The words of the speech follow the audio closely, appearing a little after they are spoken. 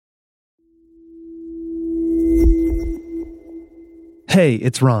Hey,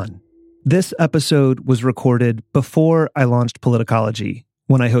 it's Ron. This episode was recorded before I launched Politicology,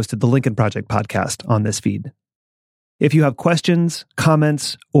 when I hosted the Lincoln Project podcast on this feed. If you have questions,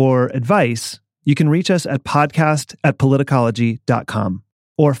 comments, or advice, you can reach us at podcast@politicology.com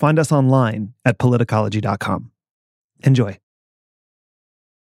or find us online at politicology.com. Enjoy.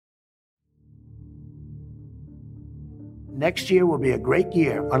 Next year will be a great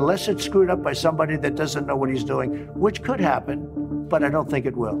year, unless it's screwed up by somebody that doesn't know what he's doing, which could happen, but I don't think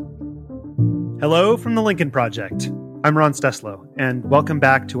it will. Hello from the Lincoln Project. I'm Ron Steslow, and welcome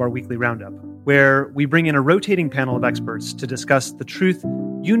back to our weekly Roundup, where we bring in a rotating panel of experts to discuss the truth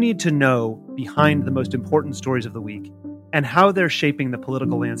you need to know behind the most important stories of the week and how they're shaping the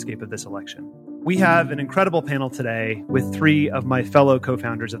political landscape of this election. We have an incredible panel today with three of my fellow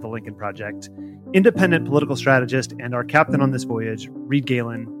co-founders of the Lincoln Project, independent political strategist and our captain on this voyage, Reed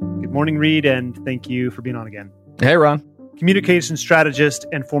Galen. Good morning, Reed, and thank you for being on again. Hey, Ron. Communications strategist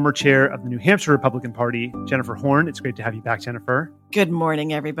and former chair of the New Hampshire Republican Party, Jennifer Horn. It's great to have you back, Jennifer. Good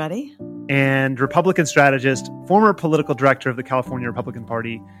morning, everybody. And Republican strategist, former political director of the California Republican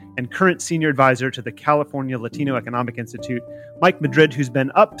Party, and current senior advisor to the California Latino Economic Institute, Mike Madrid, who's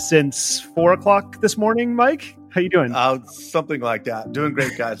been up since 4 o'clock this morning. Mike, how you doing? Something like that. Doing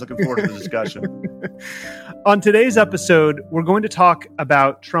great, guys. Looking forward to the discussion. On today's episode, we're going to talk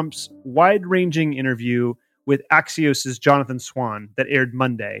about Trump's wide-ranging interview with Axios' Jonathan Swan that aired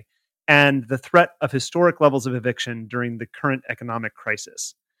Monday, and the threat of historic levels of eviction during the current economic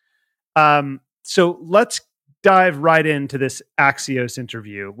crisis. So let's dive right into this Axios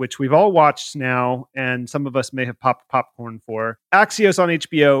interview, which we've all watched now, and some of us may have popped popcorn for. Axios on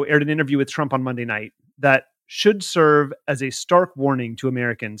HBO aired an interview with Trump on Monday night that should serve as a stark warning to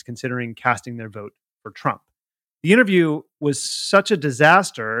Americans considering casting their vote for Trump. The interview was such a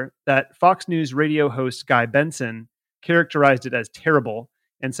disaster that Fox News radio host Guy Benson characterized it as terrible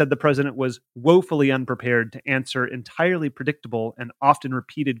and said the president was woefully unprepared to answer entirely predictable and often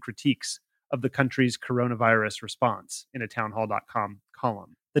repeated critiques of the country's coronavirus response in a townhall.com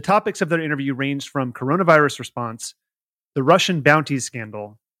column. The topics of their interview ranged from coronavirus response, the Russian bounties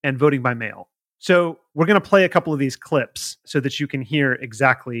scandal, and voting by mail. So we're going to play a couple of these clips so that you can hear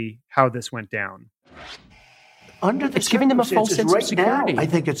exactly how this went down. Under the It's giving them a false sense of right security. now, I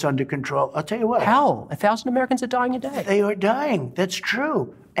think it's under control. I'll tell you what. How? 1,000 Americans are dying a day. They are dying. That's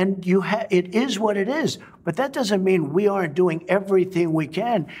true. And it is what it is. But that doesn't mean we aren't doing everything we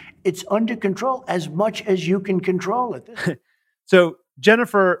can. It's under control as much as you can control it. So,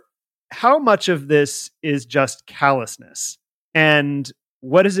 Jennifer, how much of this is just callousness? And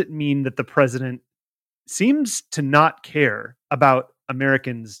what does it mean that the president seems to not care about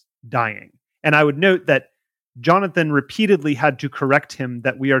Americans dying? And I would note that Jonathan repeatedly had to correct him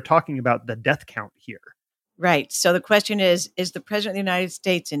that we are talking about the death count here. Right. So the question is the president of the United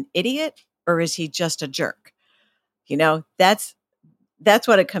States an idiot or is he just a jerk? You know, that's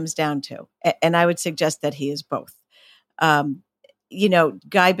what it comes down to. And I would suggest that he is both.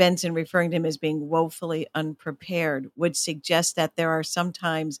 Guy Benson referring to him as being woefully unprepared would suggest that there are some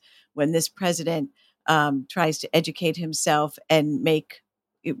times when this president tries to educate himself and make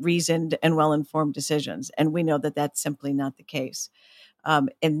reasoned and well-informed decisions. And we know that that's simply not the case.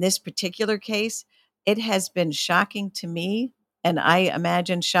 In this particular case, it has been shocking to me, and I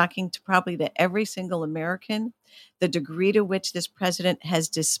imagine shocking to every single American, the degree to which this president has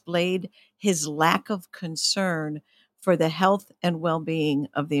displayed his lack of concern for the health and well-being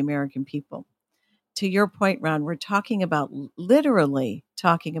of the American people. To your point, Ron, we're literally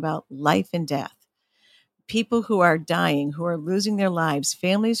talking about life and death. People who are dying, who are losing their lives,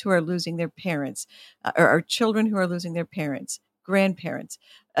 families who are losing their parents, or children who are losing their parents, grandparents,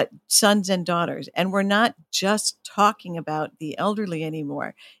 sons and daughters. And we're not just talking about the elderly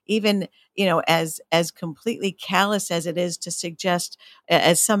anymore. Even, as completely callous as it is to suggest,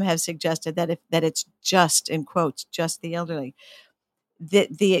 as some have suggested, that it's just, in quotes, just the elderly.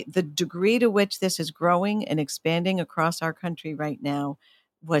 The degree to which this is growing and expanding across our country right now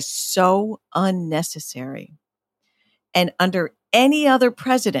was so unnecessary. And under any other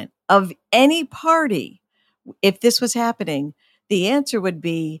president of any party, if this was happening, the answer would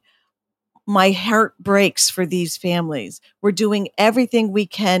be, my heart breaks for these families. We're doing everything we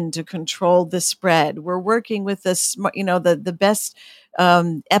can to control the spread. We're working with the best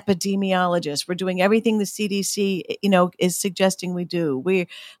epidemiologists. We're doing everything the CDC, is suggesting we do.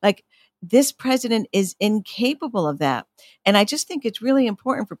 This president is incapable of that. And I just think it's really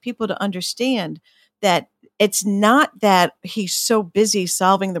important for people to understand that it's not that he's so busy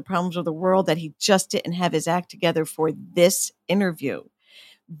solving the problems of the world that he just didn't have his act together for this interview.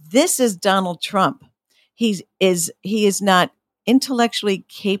 This is Donald Trump. He is not intellectually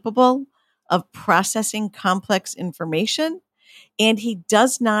capable of processing complex information, and he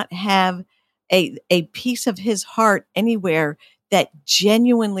does not have a piece of his heart anywhere that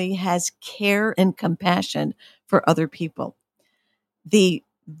genuinely has care and compassion for other people. The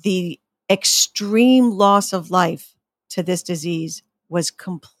extreme loss of life to this disease was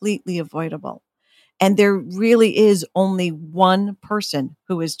completely avoidable. And there really is only one person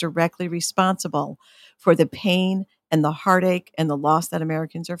who is directly responsible for the pain and the heartache and the loss that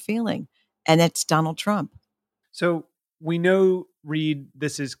Americans are feeling. And it's Donald Trump. So we know, Reed,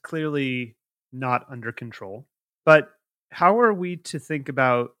 this is clearly not under control. But how are we to think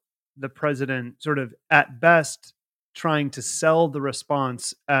about the president sort of at best trying to sell the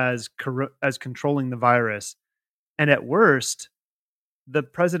response as controlling the virus, and at worst, the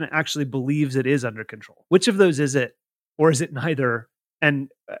president actually believes it is under control? Which of those is it, or is it neither? And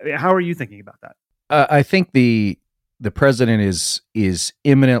how are you thinking about that? I think the president is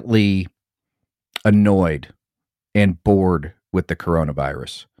imminently annoyed and bored with the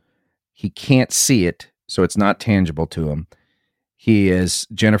coronavirus. He can't see it, so it's not tangible to him. He, as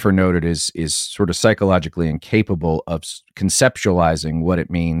Jennifer noted, is sort of psychologically incapable of conceptualizing what it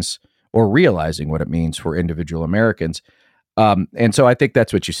means or realizing what it means for individual Americans. And so I think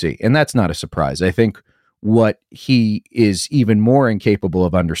that's what you see. And that's not a surprise. I think what he is even more incapable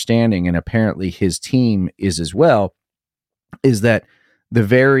of understanding, and apparently his team is as well, is that the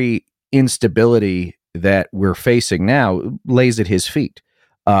very instability that we're facing now lays at his feet.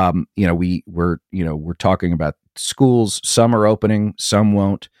 We're talking about schools. Some are opening, some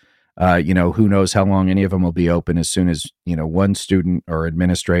won't. Who knows how long any of them will be open? As soon as one student or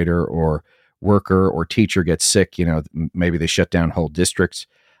administrator or worker or teacher gets sick, maybe they shut down whole districts.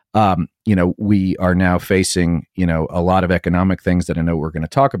 We are now facing a lot of economic things that I know we're going to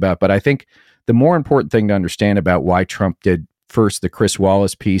talk about. But I think the more important thing to understand about why Trump did first the Chris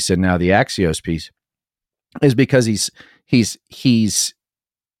Wallace piece and now the Axios piece is because he's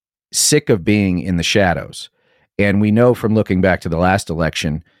sick of being in the shadows. And we know from looking back to the last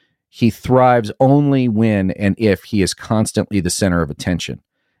election, he thrives only when and if he is constantly the center of attention.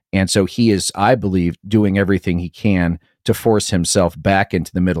 And so he is, I believe, doing everything he can to force himself back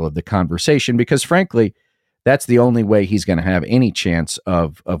into the middle of the conversation, because frankly, that's the only way he's going to have any chance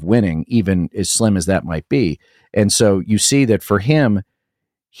of winning, even as slim as that might be. And so you see that for him,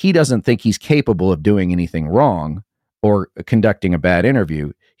 he doesn't think he's capable of doing anything wrong or conducting a bad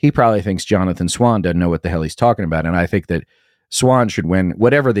interview. He probably thinks Jonathan Swan doesn't know what the hell he's talking about. And I think that Swan should win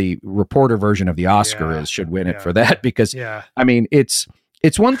whatever the reporter version of the Oscar is, should win it for that, because I mean, it's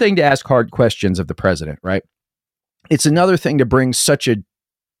one thing to ask hard questions of the president, right? It's another thing to bring such a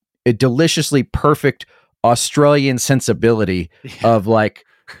deliciously perfect Australian sensibility of like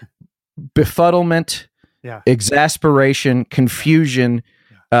befuddlement, exasperation, confusion.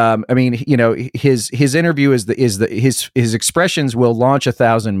 I mean, his interview his expressions will launch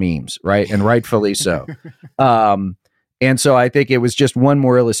 1,000 memes, right? And rightfully so. And so I think it was just one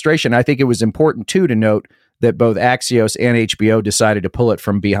more illustration. I think it was important too to note that both Axios and HBO decided to pull it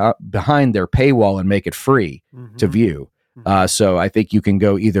from behind their paywall and make it free to view. So I think you can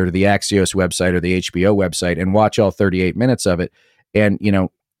go either to the Axios website or the HBO website and watch all 38 minutes of it. And,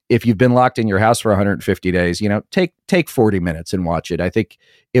 if you've been locked in your house for 150 days, take 40 minutes and watch it. I think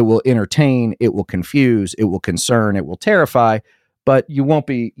it will entertain, it will confuse, it will concern, it will terrify, but you won't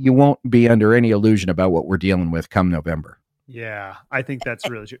be under any illusion about what we're dealing with come November. Yeah, I think that's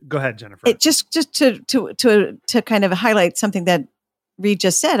really true. Go ahead, Jennifer. Just to kind of highlight something that Reed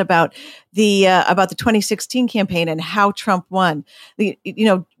just said about the 2016 campaign and how Trump won.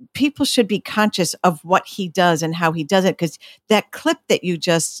 People should be conscious of what he does and how he does it, because that clip that you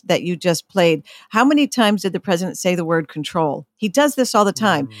just played, how many times did the president say the word control? He does this all the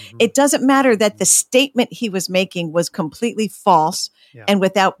time. It doesn't matter that the statement he was making was completely false and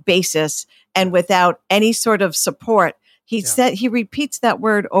without basis and without any sort of support. He repeats that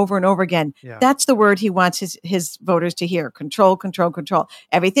word over and over again. That's the word he wants his voters to hear. Control, control, control.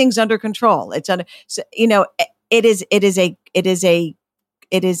 Everything's under control. It's under, it is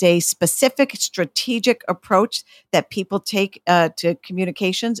a specific strategic approach that people take to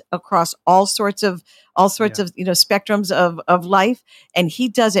communications across all sorts of spectrums of life. And he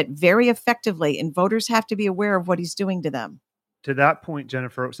does it very effectively, and voters have to be aware of what he's doing to them. To that point,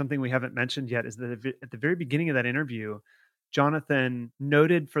 Jennifer, something we haven't mentioned yet is that at the very beginning of that interview, Jonathan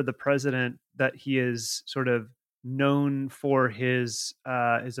noted for the president that he is sort of known for his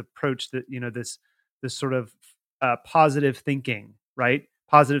approach, that this sort of positive thinking, right?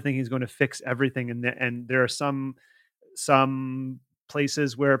 Positive thinking is going to fix everything, and there are some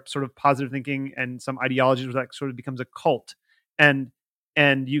places where sort of positive thinking and some ideologies where that sort of becomes a cult. and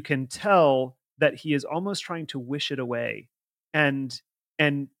you can tell that he is almost trying to wish it away, and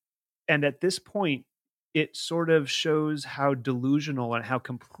and at this point, it sort of shows how delusional and how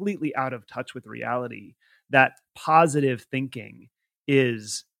completely out of touch with reality that positive thinking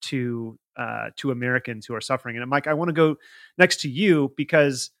is to Americans who are suffering. And Mike, I want to go next to you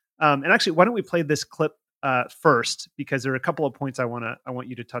because, and actually, why don't we play this clip first, because there are a couple of points I want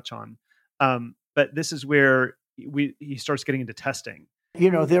you to touch on. But this is where he starts getting into testing.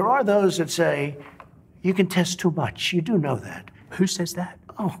 There are those that say you can test too much. You do know that. Who says that?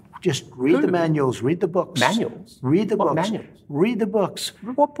 Oh, just read the manuals, read the books. Manuals? Read the What books. manuals? Read the books.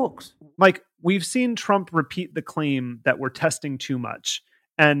 What books? Mike, we've seen Trump repeat the claim that we're testing too much.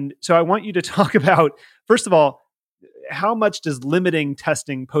 And so I want you to talk about, first of all, how much does limiting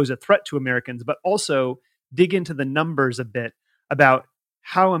testing pose a threat to Americans, but also dig into the numbers a bit about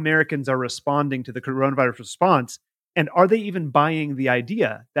how Americans are responding to the coronavirus response. And are they even buying the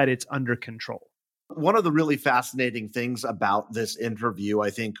idea that it's under control? One of the really fascinating things about this interview, I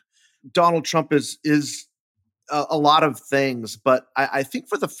think Donald Trump is a lot of things, but I think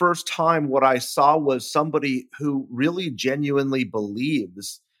for the first time, what I saw was somebody who really genuinely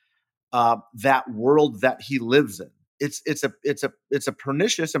believes that world that he lives in. It's a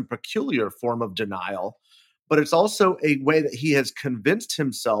pernicious and peculiar form of denial, but it's also a way that he has convinced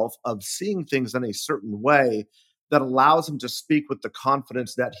himself of seeing things in a certain way that allows him to speak with the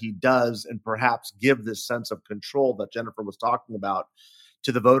confidence that he does and perhaps give this sense of control that Jennifer was talking about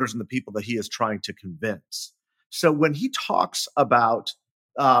to the voters and the people that he is trying to convince. So when he talks about,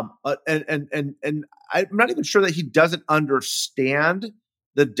 and I'm not even sure that he doesn't understand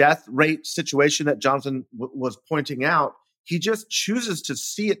the death rate situation that Jonathan was pointing out, he just chooses to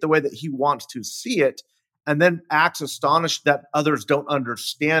see it the way that he wants to see it, and then acts astonished that others don't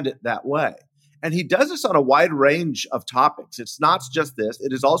understand it that way. And he does this on a wide range of topics. It's not just this.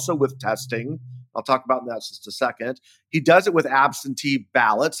 It is also with testing. I'll talk about that in just a second. He does it with absentee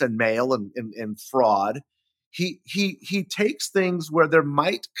ballots and mail and fraud. He takes things where there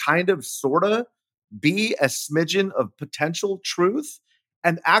might kind of sort of be a smidgen of potential truth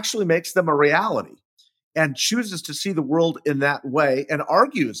and actually makes them a reality and chooses to see the world in that way and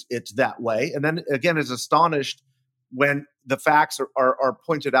argues it's that way. And then again is astonished when the facts are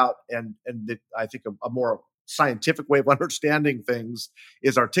pointed out and I think a more scientific way of understanding things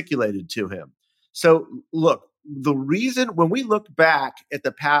is articulated to him. So look, the reason when we look back at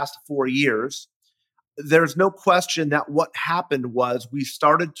the past 4 years, there's no question that what happened was we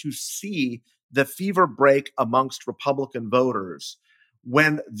started to see the fever break amongst Republican voters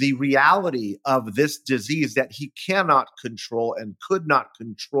when the reality of this disease that he cannot control and could not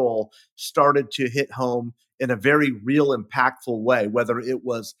control started to hit home in a very real, impactful way, whether it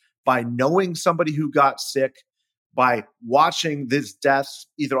was by knowing somebody who got sick, by watching these deaths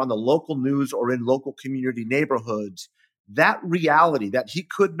either on the local news or in local community neighborhoods, that reality that he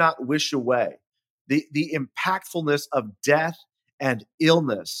could not wish away, the impactfulness of death and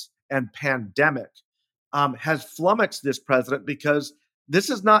illness and pandemic has flummoxed this president because this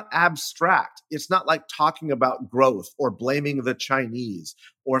is not abstract. It's not like talking about growth or blaming the Chinese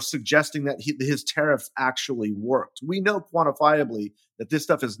or suggesting that his tariffs actually worked. We know quantifiably that this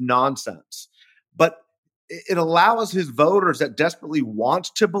stuff is nonsense, but it allows his voters that desperately want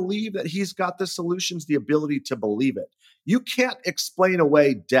to believe that he's got the solutions, the ability to believe it. You can't explain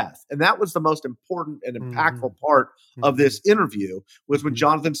away death. And that was the most important and impactful part of this interview was when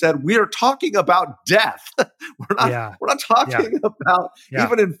Jonathan said, we are talking about death. We're not talking about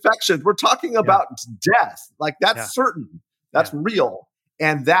even infections. We're talking about death. Like that's certain. That's real.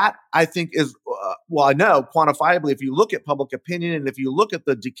 And that I think is, I know quantifiably, if you look at public opinion and if you look at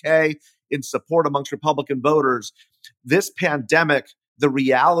the decay in support amongst Republican voters, this pandemic, the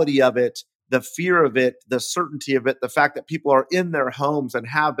reality of it, the fear of it, the certainty of it, the fact that people are in their homes and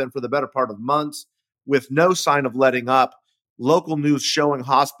have been for the better part of months with no sign of letting up, local news showing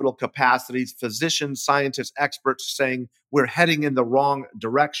hospital capacities, physicians, scientists, experts saying we're heading in the wrong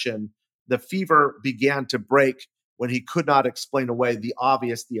direction. The fever began to break when he could not explain away the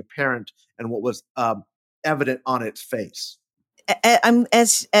obvious, the apparent, and what was evident on its face.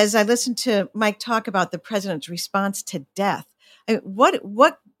 As I listened to Mike talk about the president's response to death, that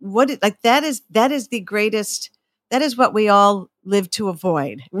is the greatest. That is what we all live to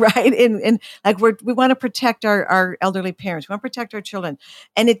avoid, right? And like we want to protect our elderly parents, we want to protect our children,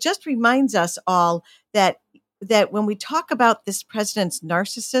 and it just reminds us all that when we talk about this president's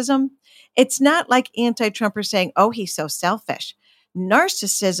narcissism, it's not like anti-Trumpers saying, "Oh, he's so selfish."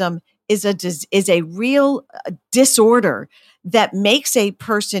 Narcissism is a real disorder that makes a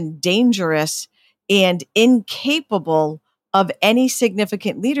person dangerous and incapable of any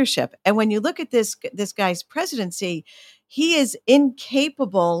significant leadership. And when you look at this guy's presidency, he is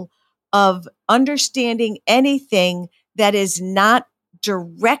incapable of understanding anything that is not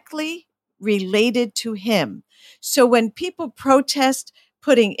directly related to him. So when people protest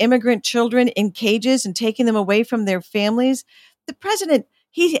putting immigrant children in cages and taking them away from their families, the president,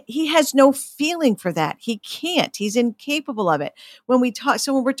 he has no feeling for that. He can't. He's incapable of it. When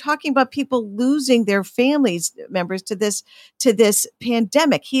we're talking about people losing their families members to this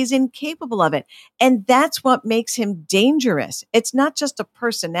pandemic, he's incapable of it. And that's what makes him dangerous. It's not just a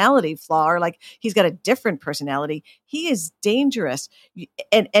personality flaw or like he's got a different personality. He is dangerous.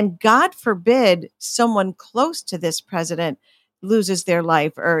 And God forbid someone close to this president loses their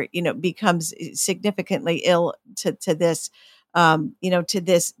life or, becomes significantly ill to this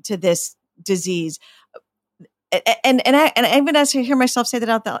to this disease. And I even as I hear myself say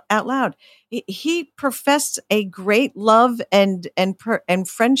that out loud, he professed a great love and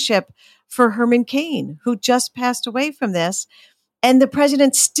friendship for Herman Cain, who just passed away from this. And the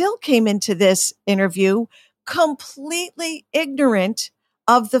president still came into this interview completely ignorant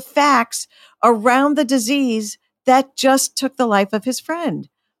of the facts around the disease that just took the life of his friend.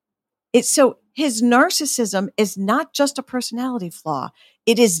 So his narcissism is not just a personality flaw.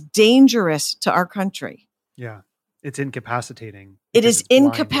 It is dangerous to our country. Yeah. It's incapacitating. It is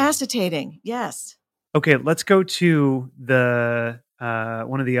incapacitating. Yes. Okay. Let's go to the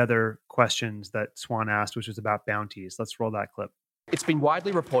one of the other questions that Swan asked, which was about bounties. Let's roll that clip. It's been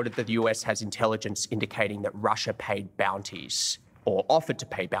widely reported that the US has intelligence indicating that Russia paid bounties or offered to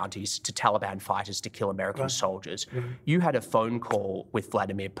pay bounties to Taliban fighters to kill American soldiers. Mm-hmm. You had a phone call with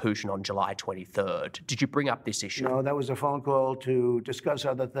Vladimir Putin on July 23rd. Did you bring up this issue? No, that was a phone call to discuss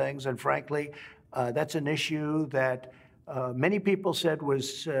other things. And frankly, that's an issue that many people said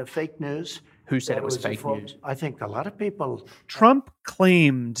was fake news. Who said it was fake news? I think a lot of people. Trump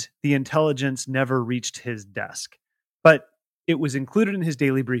claimed the intelligence never reached his desk, but it was included in his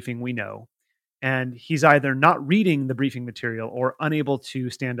daily briefing, we know. And he's either not reading the briefing material or unable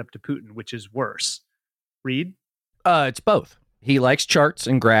to stand up to Putin, which is worse. Reed? It's both. He likes charts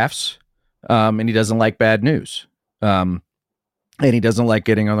and graphs, and he doesn't like bad news. And he doesn't like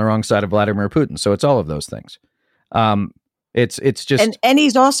getting on the wrong side of Vladimir Putin. So it's all of those things. It's just... And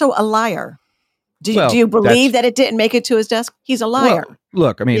he's also a liar. Do you believe that it didn't make it to his desk? He's a liar. Well,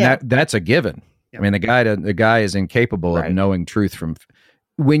 look, I mean, that's a given. Yeah. I mean, the guy is incapable of knowing truth from...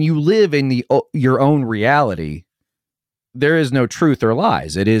 When you live in your own reality, there is no truth or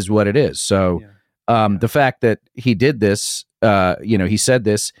lies. It is what it is. So the fact that he did this, he said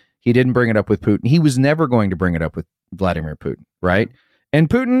this, he didn't bring it up with Putin. He was never going to bring it up with Vladimir Putin, right? And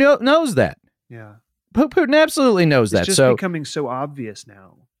Putin knows that. Yeah. Putin absolutely knows that. It's just becoming so obvious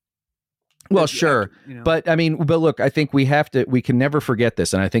now. Well, sure. But look, I think we can never forget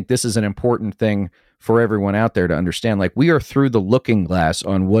this. And I think this is an important thing for everyone out there to understand. Like, we are through the looking glass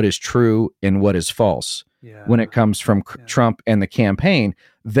on what is true and what is false when it comes from Trump and the campaign.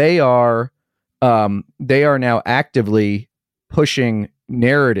 They are now actively pushing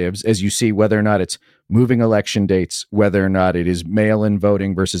narratives, as you see, whether or not it's moving election dates, whether or not it is mail-in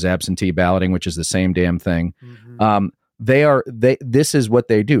voting versus absentee balloting, which is the same damn thing. Mm-hmm. This is what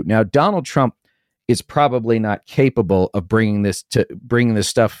they do. Now, Donald Trump is probably not capable of bringing this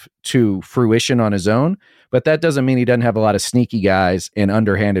stuff to fruition on his own, but that doesn't mean he doesn't have a lot of sneaky guys and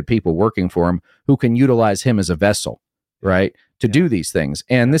underhanded people working for him who can utilize him as a vessel, right, to do these things.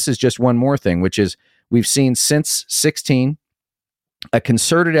 And this is just one more thing, which is we've seen since 2016 a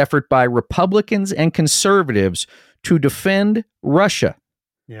concerted effort by Republicans and conservatives to defend Russia,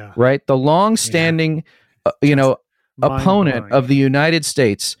 right? The long-standing, opponent of the United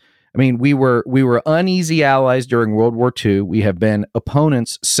States. I mean, we were uneasy allies during World War II. We have been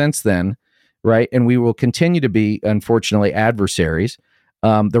opponents since then, right? And we will continue to be, unfortunately, adversaries.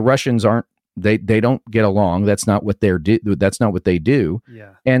 The Russians aren't. They don't get along. That's not what that's not what they do.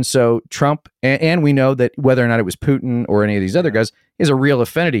 Yeah. And so Trump, and we know that whether or not it was Putin or any of these other guys, is a real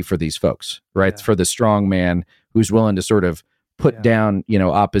affinity for these folks, right? For the strong man who's willing to sort of put down,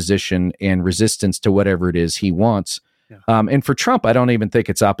 opposition and resistance to whatever it is he wants. And for Trump, I don't even think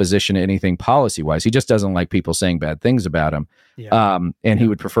it's opposition to anything policy-wise. He just doesn't like people saying bad things about him. And he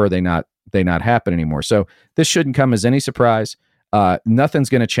would prefer they not happen anymore. So this shouldn't come as any surprise. Nothing's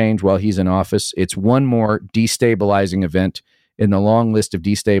going to change while he's in office. It's one more destabilizing event in the long list of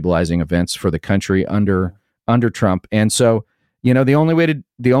destabilizing events for the country under Trump. And so, the only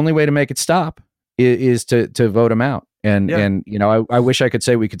way to make it stop is to vote him out. And I wish I could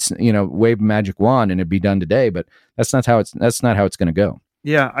say we could wave a magic wand and it'd be done today, but that's not how it's going to go.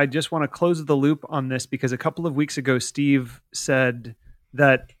 Yeah, I just want to close the loop on this because a couple of weeks ago, Steve said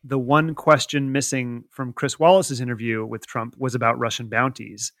that the one question missing from Chris Wallace's interview with Trump was about Russian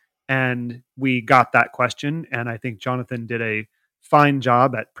bounties. And we got that question. And I think Jonathan did a fine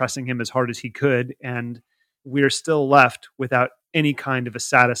job at pressing him as hard as he could. And we're still left without any kind of a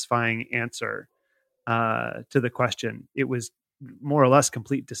satisfying answer to the question. It was more or less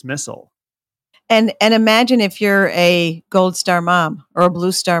complete dismissal. And imagine if you're a Gold Star mom or a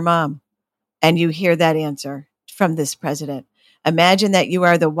Blue Star mom and you hear that answer from this president. Imagine that you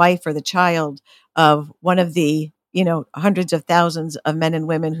are the wife or the child of one of the, hundreds of thousands of men and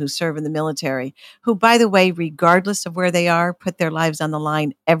women who serve in the military, who, by the way, regardless of where they are, put their lives on the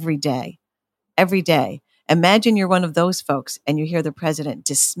line every day. Every day. Imagine you're one of those folks and you hear the president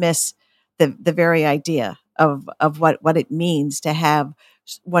dismiss the very idea of what it means to have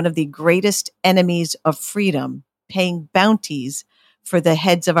one of the greatest enemies of freedom paying bounties for the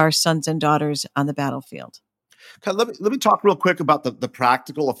heads of our sons and daughters on the battlefield. Okay, let me talk real quick about the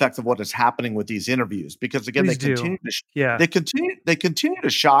practical effects of what is happening with these interviews, because again, Please they continue to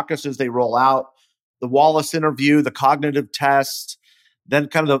shock us as they roll out the Wallace interview, the cognitive test, then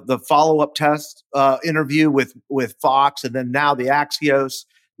kind of the follow-up test interview with Fox, and then now the Axios.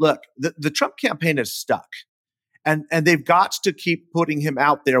 Look, the Trump campaign is stuck, and they've got to keep putting him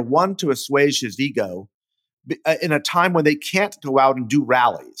out there, one, to assuage his ego in a time when they can't go out and do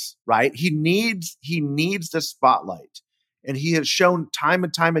rallies, right? He needs the spotlight, and he has shown time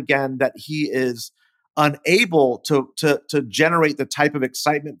and time again that he is unable to generate the type of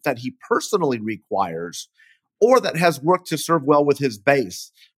excitement that he personally requires, or that has worked to serve well with his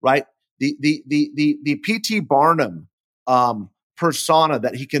base, right? The P.T. Barnum persona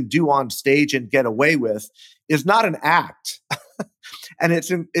that he can do on stage and get away with is not an act. And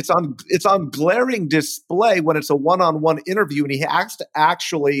it's on glaring display when it's a one-on-one interview, and he has to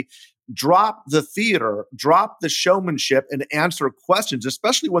actually drop the theater, drop the showmanship, and answer questions,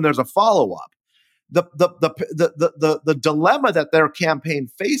 especially when there's a follow-up. The dilemma that their campaign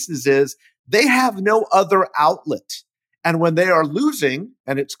faces is they have no other outlet. And when they are losing,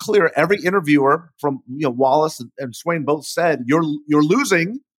 and it's clear, every interviewer from Wallace and Swain both said, you're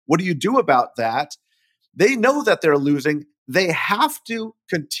losing. What do you do about that? They know that they're losing. They have to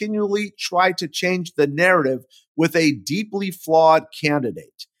continually try to change the narrative with a deeply flawed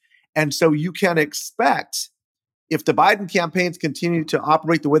candidate. And so you can expect, if the Biden campaigns continue to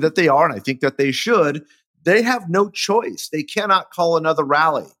operate the way that they are, and I think that they should, they have no choice. They cannot call another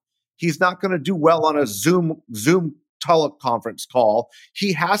rally. He's not going to do well on a Zoom teleconference call.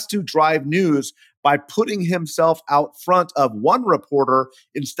 He has to drive news by putting himself out front of one reporter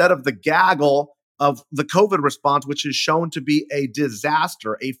instead of the gaggle of the COVID response, which is shown to be a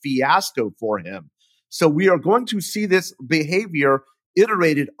disaster, a fiasco for him. So we are going to see this behavior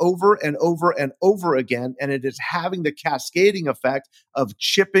iterated over and over and over again, and it is having the cascading effect of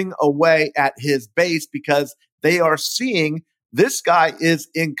chipping away at his base, because they are seeing this guy is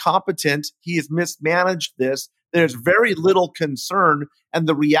incompetent. He has mismanaged this. There's very little concern. And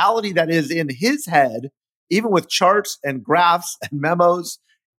the reality that is in his head, even with charts and graphs and memos,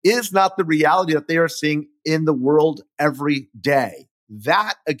 is not the reality that they are seeing in the world every day.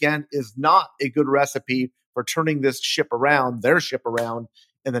 That, again, is not a good recipe for turning their ship around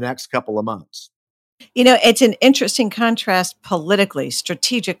in the next couple of months. It's an interesting contrast politically,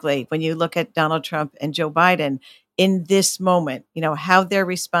 strategically, when you look at Donald Trump and Joe Biden in this moment, how their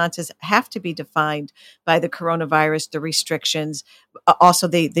responses have to be defined by the coronavirus, the restrictions, also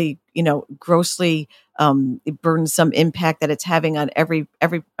the grossly burdensome impact that it's having on every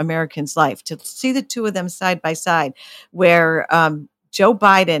American's life. To see the two of them side by side, where Joe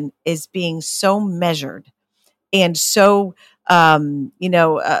Biden is being so measured and so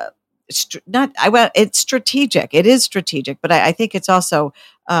it's strategic. It is strategic, but I think it's also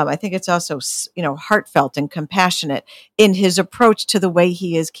heartfelt and compassionate in his approach to the way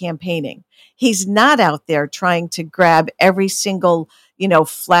he is campaigning. He's not out there trying to grab every single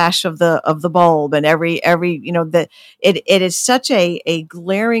flash of the bulb and every that it is such a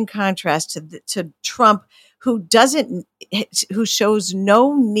glaring contrast to Trump, who shows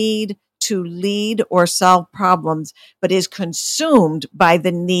no need to lead or solve problems, but is consumed by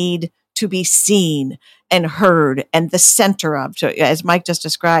the need to be seen and heard and the center of, as Mike just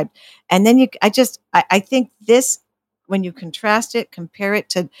described. And then I think this, when you compare it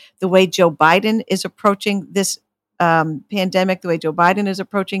to the way Joe Biden is approaching this pandemic, the way Joe Biden is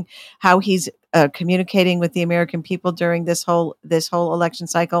approaching how he's communicating with the American people during this whole election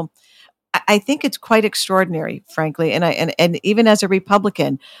cycle, I think it's quite extraordinary, frankly. And even as a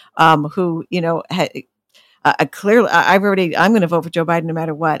Republican, who clearly, I'm going to vote for Joe Biden no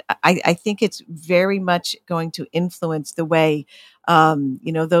matter what. I think it's very much going to influence the way,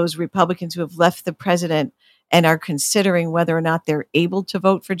 those Republicans who have left the president and are considering whether or not they're able to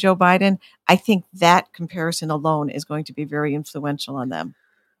vote for Joe Biden. I think that comparison alone is going to be very influential on them.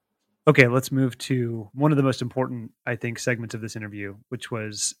 Okay, let's move to one of the most important, I think, segments of this interview, which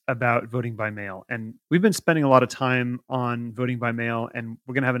was about voting by mail. And we've been spending a lot of time on voting by mail, and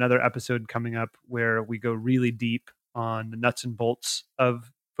we're going to have another episode coming up where we go really deep on the nuts and bolts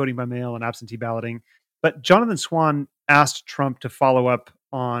of voting by mail and absentee balloting. But Jonathan Swan asked Trump to follow up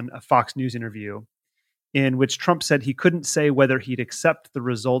on a Fox News interview in which Trump said he couldn't say whether he'd accept the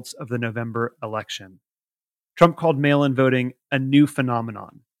results of the November election. Trump called mail-in voting a new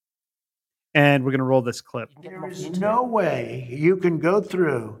phenomenon. And we're going to roll this clip. There is no way you can go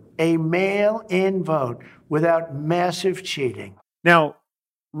through a mail-in vote without massive cheating. Now,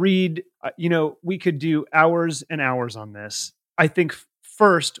 Reed, we could do hours and hours on this. I think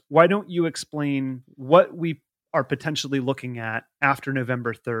first, why don't you explain what we are potentially looking at after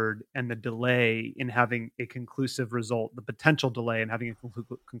November 3rd and the delay in having a conclusive result, the potential delay in having a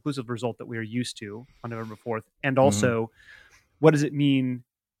conclusive result that we are used to on November 4th. And also, what does it mean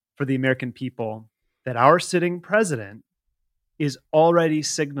for the American people that our sitting president is already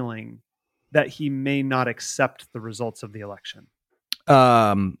signaling that he may not accept the results of the election?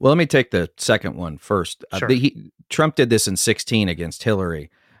 Well, let me take the second one first. Sure. Trump did this in 2016 against Hillary.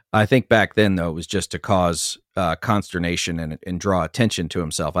 I think back then, though, it was just to cause consternation and draw attention to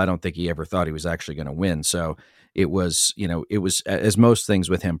himself. I don't think he ever thought he was actually going to win. So it was, as most things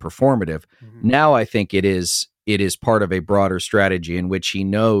with him, performative. Mm-hmm. Now I think it is part of a broader strategy in which he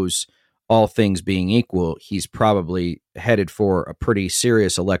knows, all things being equal, he's probably headed for a pretty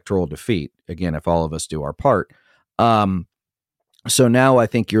serious electoral defeat. Again, if all of us do our part. So now I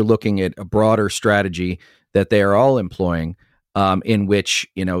think you're looking at a broader strategy that they are all employing, in which,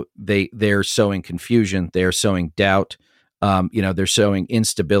 they're sowing confusion, they're sowing doubt, they're sowing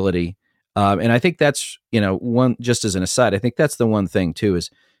instability. And I think that's, one, just as an aside, I think that's the one thing too, is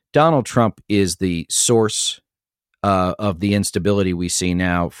Donald Trump is the source of the instability we see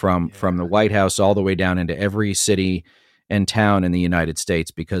now from the White House all the way down into every city and town in the United States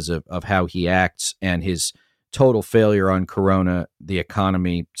because of how he acts and his total failure on Corona, the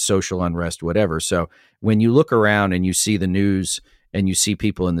economy, social unrest, whatever. So when you look around and you see the news and you see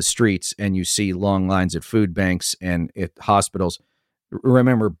people in the streets and you see long lines at food banks and at hospitals,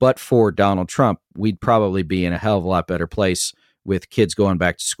 remember, but for Donald Trump, we'd probably be in a hell of a lot better place with kids going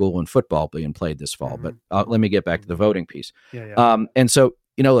back to school and football being played this fall. Mm-hmm. But let me get back to the voting piece. Yeah. And so,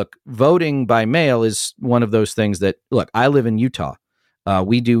 look, voting by mail is one of those things that, look, I live in Utah.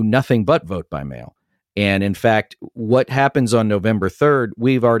 We do nothing but vote by mail. And in fact, what happens on November 3rd,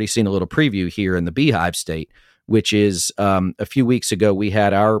 we've already seen a little preview here in the Beehive State, which is a few weeks ago, we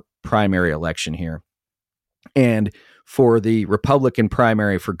had our primary election here. And for the Republican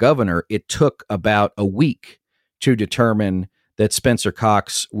primary for governor, it took about a week to determine that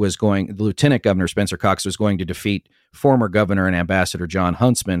Lieutenant Governor Spencer Cox was going to defeat former governor and ambassador John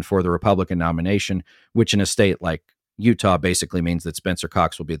Huntsman for the Republican nomination, which in a state like Utah basically means that Spencer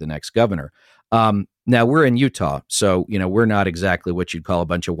Cox will be the next governor. Now we're in Utah, so, we're not exactly what you'd call a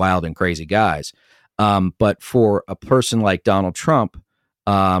bunch of wild and crazy guys. But for a person like Donald Trump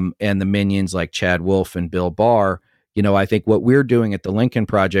and the minions like Chad Wolf and Bill Barr, I think what we're doing at the Lincoln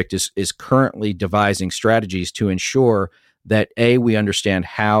Project is currently devising strategies to ensure that, A, we understand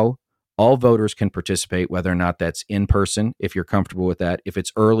how all voters can participate, whether or not that's in person, if you're comfortable with that, if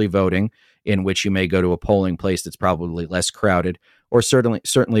it's early voting, in which you may go to a polling place that's probably less crowded, or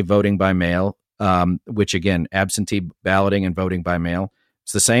certainly voting by mail, which, again, absentee balloting and voting by mail,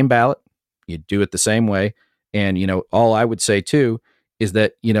 it's the same ballot. You do it the same way. And, all I would say, too, is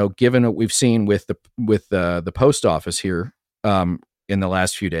that, given what we've seen with the post office here in the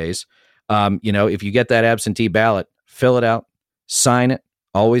last few days, if you get that absentee ballot, fill it out, sign it,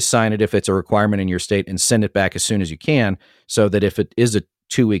 always sign it if it's a requirement in your state, and send it back as soon as you can, so that if it is a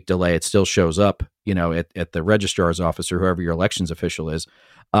 2-week delay, it still shows up, at the registrar's office or whoever your elections official is.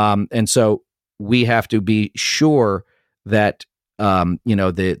 And so we have to be sure that,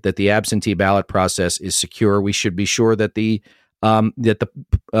 that the absentee ballot process is secure. We should be sure that the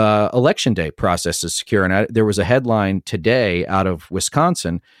election day process is secure. And there was a headline today out of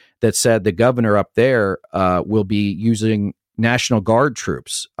Wisconsin that said the governor up there will be using National Guard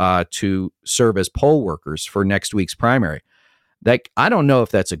troops to serve as poll workers for next week's primary. I don't know if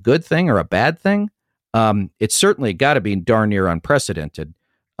that's a good thing or a bad thing. It's certainly got to be darn near unprecedented.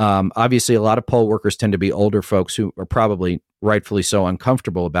 Obviously, a lot of poll workers tend to be older folks who are probably rightfully so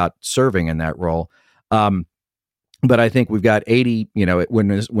uncomfortable about serving in that role. But I think we've got 80,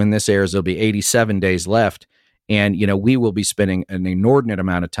 when this airs, there'll be 87 days left. And, we will be spending an inordinate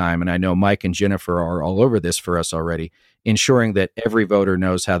amount of time. And I know Mike and Jennifer are all over this for us already, ensuring that every voter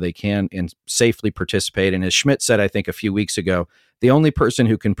knows how they can and safely participate. And as Schmidt said, I think a few weeks ago, the only person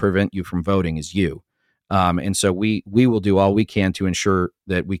who can prevent you from voting is you. And so we will do all we can to ensure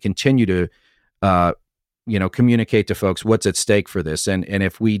that we continue to, communicate to folks what's at stake for this. And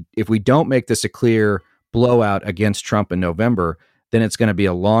if we don't make this a clear blowout against Trump in November, then it's going to be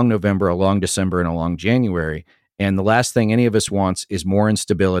a long November, a long December, and a long January. And the last thing any of us wants is more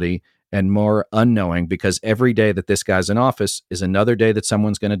instability and more unknowing, because every day that this guy's in office is another day that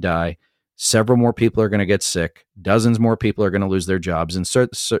someone's going to die. Several more people are going to get sick. Dozens more people are going to lose their jobs. And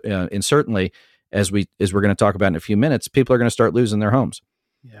certainly, as we're going to talk about in a few minutes, people are going to start losing their homes.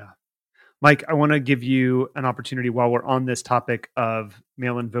 Yeah. Mike, I want to give you an opportunity while we're on this topic of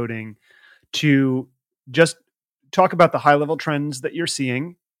mail-in voting to just talk about the high-level trends that you're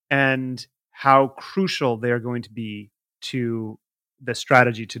seeing and how crucial they are going to be to the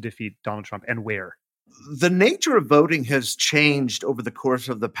strategy to defeat Donald Trump, and where. The nature of voting has changed over the course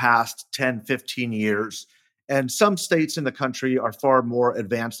of the past 10, 15 years. And some states in the country are far more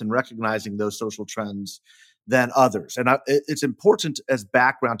advanced in recognizing those social trends than others. And it's important as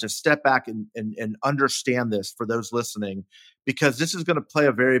background to step back and understand this for those listening, because this is going to play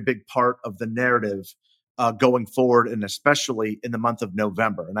a very big part of the narrative going forward, and especially in the month of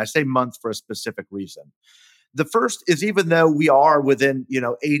November. And I say month for a specific reason. The first is, even though we are within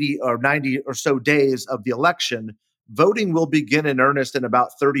 80 or 90 or so days of the election, voting will begin in earnest in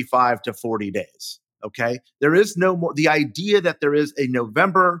about 35 to 40 days. Okay, there is no more the idea that there is a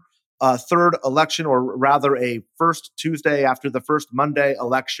November 3rd election, or rather a first Tuesday after the first Monday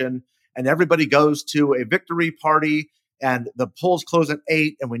election, and everybody goes to a victory party, and the polls close at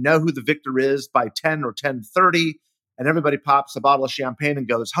 8, and we know who the victor is by 10 or 10:30, and everybody pops a bottle of champagne and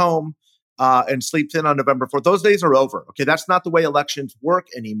goes home and sleeps in on November 4th. Those days are over. Okay, that's not the way elections work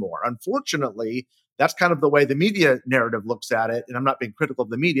anymore. Unfortunately, that's kind of the way the media narrative looks at it. And I'm not being critical of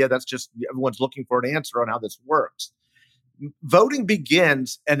the media. That's just everyone's looking for an answer on how this works. Voting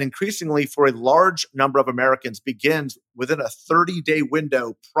begins, and increasingly for a large number of Americans, begins within a 30-day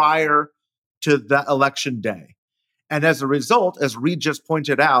window prior to the election day. And as a result, as Reed just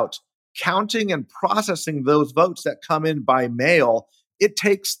pointed out, counting and processing those votes that come in by mail, it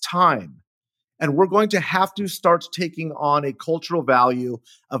takes time. And we're going to have to start taking on a cultural value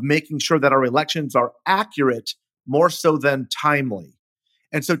of making sure that our elections are accurate more so than timely.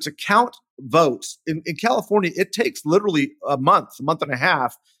 And so to count votes in California, it takes literally a month and a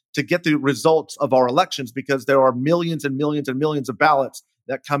half to get the results of our elections, because there are millions and millions and millions of ballots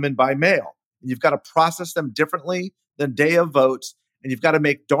that come in by mail. And you've got to process them differently than day of votes. And you've got to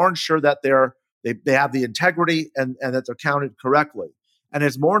make darn sure that they have the integrity and that they're counted correctly. And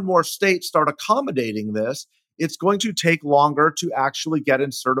as more and more states start accommodating this, it's going to take longer to actually get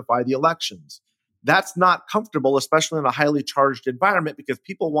and certify the elections. That's not comfortable, especially in a highly charged environment, because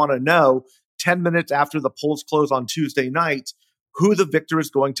people want to know 10 minutes after the polls close on Tuesday night who the victor is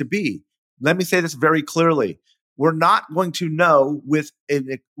going to be. Let me say this very clearly. We're not going to know with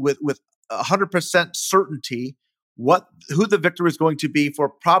 100% certainty who the victor is going to be for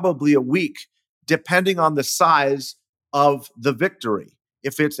probably a week, depending on the size of the victory.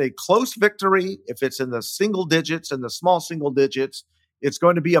 If it's a close victory, if it's in the single digits and the small single digits, it's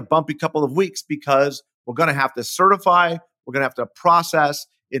going to be a bumpy couple of weeks, because we're going to have to certify, we're going to have to process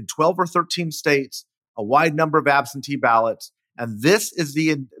in 12 or 13 states a wide number of absentee ballots. And this is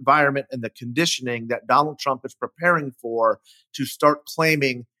the environment and the conditioning that Donald Trump is preparing for, to start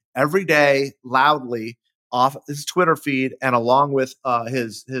claiming every day loudly off his Twitter feed and along with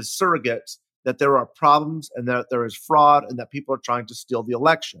his surrogates that there are problems and that there is fraud and that people are trying to steal the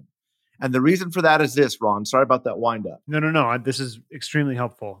election. And the reason for that is this, Ron. Sorry about that wind-up. No. This is extremely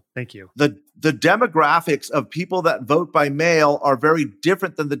helpful. Thank you. The demographics of people that vote by mail are very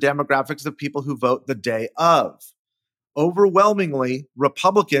different than the demographics of people who vote the day of. Overwhelmingly,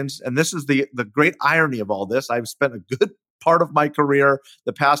 Republicans, and this is the great irony of all this, I've spent a good part of my career,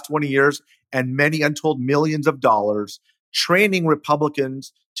 the past 20 years, and many untold millions of dollars training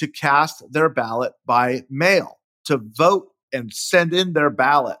Republicans to cast their ballot by mail, to vote and send in their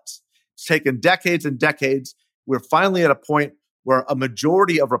ballots. It's taken decades and decades. We're finally at a point where a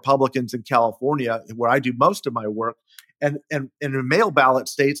majority of Republicans in California, where I do most of my work, and in mail ballot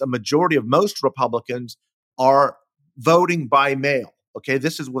states, a majority of most Republicans are voting by mail. Okay,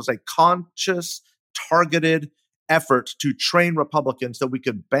 this was a conscious, targeted effort to train Republicans so we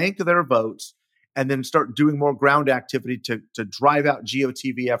could bank their votes and then start doing more ground activity to drive out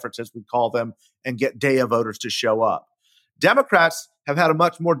GOTV efforts, as we call them, and get day of voters to show up. Democrats have had a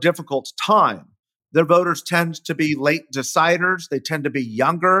much more difficult time. Their voters tend to be late deciders. They tend to be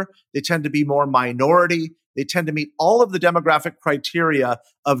younger. They tend to be more minority. They tend to meet all of the demographic criteria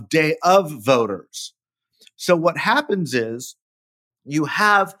of day of voters. So what happens is you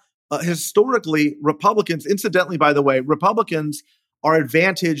have historically Republicans, incidentally, by the way, Republicans are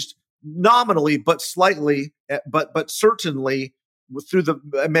advantaged nominally, but slightly, but certainly through the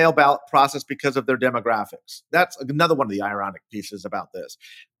mail ballot process because of their demographics. That's another one of the ironic pieces about this.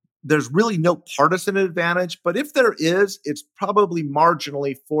 There's really no partisan advantage, but if there is, it's probably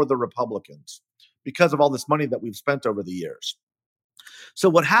marginally for the Republicans because of all this money that we've spent over the years. So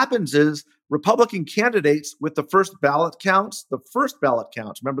what happens is Republican candidates with the first ballot counts,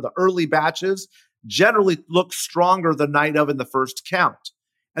 remember the early batches, generally look stronger the night of in the first count.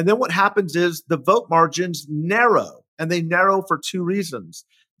 And then what happens is the vote margins narrow, and they narrow for two reasons.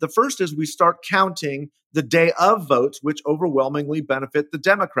 The first is we start counting the day of votes, which overwhelmingly benefit the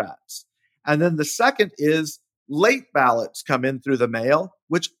Democrats. And then the second is late ballots come in through the mail,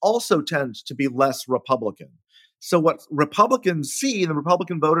 which also tends to be less Republican. So what Republicans see, and the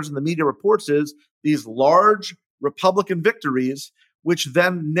Republican voters and the media reports, is these large Republican victories, which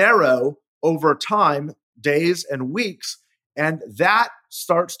then narrow over time, days and weeks. And that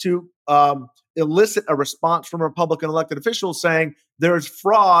starts to elicit a response from Republican elected officials saying, there's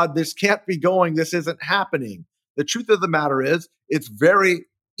fraud, this can't be going, this isn't happening. The truth of the matter is, it's very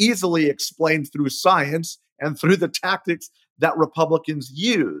easily explained through science and through the tactics that Republicans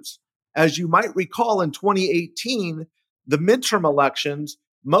use. As you might recall, in 2018, the midterm elections,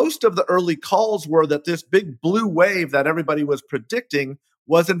 most of the early calls were that this big blue wave that everybody was predicting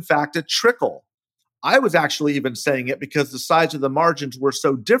was in fact a trickle. I was actually even saying it because the size of the margins were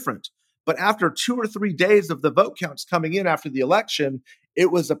so different. But after 2 or 3 days of the vote counts coming in after the election,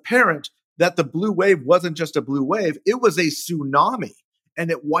 it was apparent that the blue wave wasn't just a blue wave, it was a tsunami,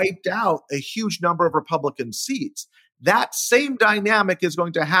 and it wiped out a huge number of Republican seats. That same dynamic is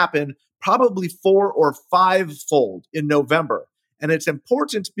going to happen probably 4 or 5-fold in November. And it's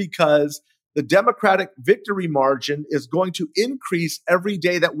important because the Democratic victory margin is going to increase every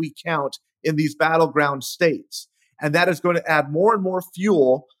day that we count in these battleground states. And that is going to add more and more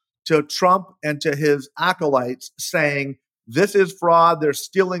fuel to Trump and to his acolytes saying, this is fraud, they're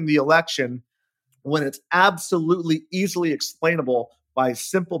stealing the election, when it's absolutely easily explainable by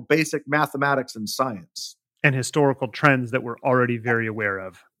simple basic mathematics and science. And historical trends that we're already very aware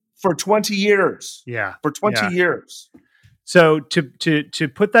of. For 20 years. Yeah. For 20 years. So to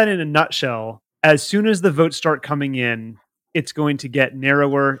put that in a nutshell, as soon as the votes start coming in, it's going to get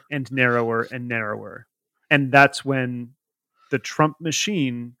narrower and narrower and narrower. And that's when the Trump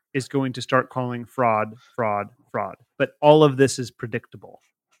machine is going to start calling fraud, fraud, fraud. But all of this is predictable.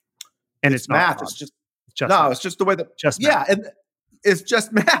 And it's math. Not it's just math. it's just the way that just math. And it's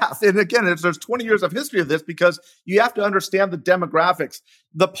just math. And again, there's 20 years of history of this because you have to understand the demographics.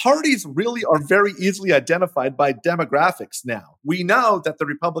 The parties really are very easily identified by demographics now. We know that the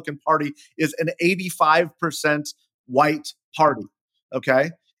Republican Party is an 85% white party,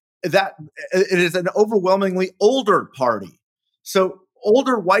 okay? That it is an overwhelmingly older party. So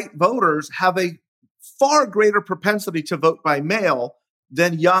older white voters have a far greater propensity to vote by mail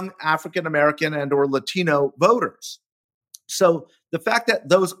than young African American and or Latino voters. So the fact that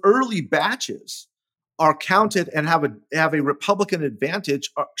those early batches are counted and have a Republican advantage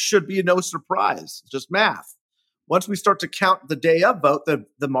should be no surprise. It's just math. Once we start to count the day of vote,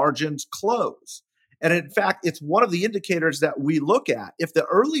 the margins close. And in fact, it's one of the indicators that we look at. If the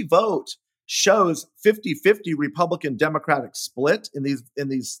early vote shows 50-50 Republican-Democratic split in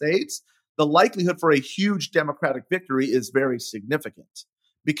these states, the likelihood for a huge Democratic victory is very significant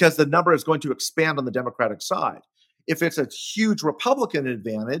because the number is going to expand on the Democratic side. If it's a huge Republican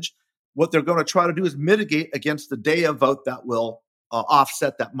advantage, what they're going to try to do is mitigate against the day of vote that will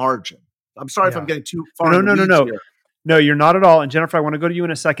offset that margin. I'm sorry if I'm getting too far. No. No, you're not at all. And Jennifer, I want to go to you in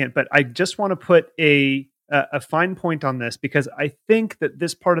a second, but I just want to put a fine point on this because I think that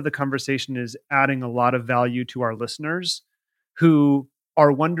this part of the conversation is adding a lot of value to our listeners who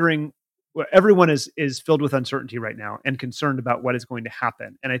are wondering. Everyone is filled with uncertainty right now and concerned about what is going to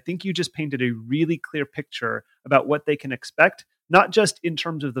happen. And I think you just painted a really clear picture about what they can expect, not just in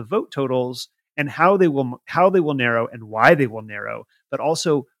terms of the vote totals and how they will narrow and why they will narrow, but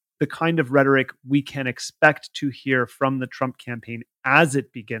also the kind of rhetoric we can expect to hear from the Trump campaign as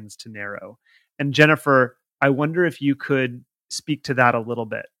it begins to narrow. And Jennifer, I wonder if you could speak to that a little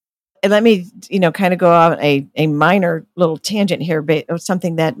bit. And let me, kind of go on a minor little tangent here, but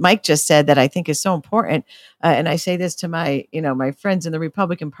something that Mike just said that I think is so important. And I say this to my friends in the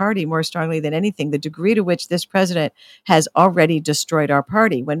Republican Party more strongly than anything, the degree to which this president has already destroyed our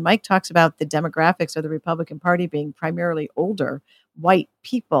party. When Mike talks about the demographics of the Republican Party being primarily older white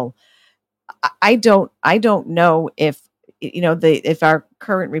people, I don't know if if our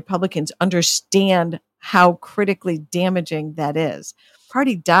current Republicans understand how critically damaging that is.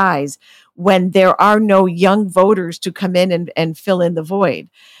 Party dies when there are no young voters to come in and fill in the void.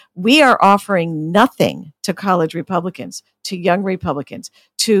 We are offering nothing to college Republicans, to young Republicans,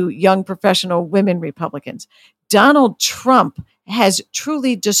 to young professional women Republicans. Donald Trump has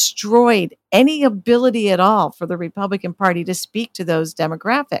truly destroyed any ability at all for the Republican Party to speak to those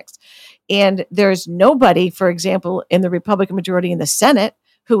demographics. And there's nobody, for example, in the Republican majority in the Senate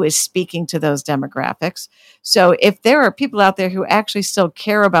who is speaking to those demographics. So if there are people out there who actually still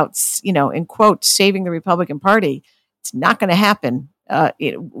care about, in quote, saving the Republican Party, it's not going to happen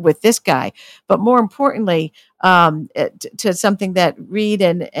with this guy. But more importantly, to something that Reed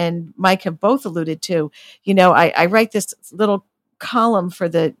and Mike have both alluded to, I write this little column for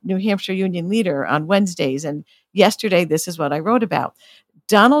the New Hampshire Union Leader on Wednesdays. And yesterday, this is what I wrote about.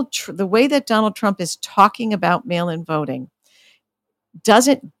 The way that Donald Trump is talking about mail-in voting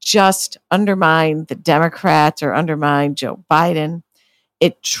doesn't just undermine the Democrats or undermine Joe Biden.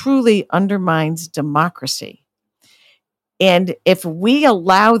 It truly undermines democracy. And if we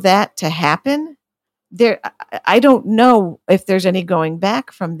allow that to happen, I don't know if there's any going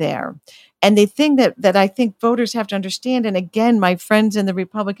back from there. And the thing that I think voters have to understand, and again, my friends in the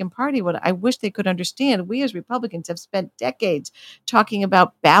Republican Party, what I wish they could understand, we as Republicans have spent decades talking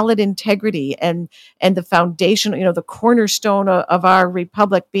about ballot integrity and the foundation, the cornerstone of our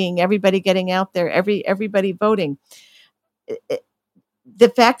republic being everybody getting out there, everybody voting. The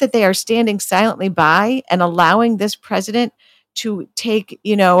fact that they are standing silently by and allowing this president to take,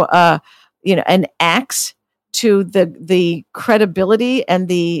 an axe to the credibility and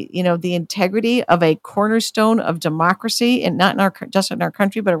the integrity of a cornerstone of democracy, and not just in our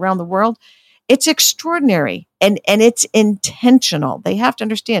country, but around the world, it's extraordinary and it's intentional. They have to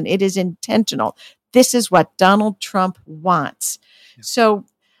understand it is intentional. This is what Donald Trump wants. Yeah. So,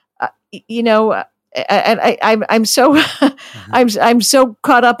 I'm so I'm so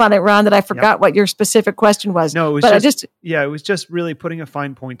caught up on it, Ron, that I forgot what your specific question was. No, it was it was just really putting a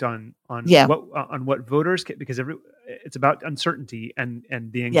fine point on what voters get, because it's about uncertainty and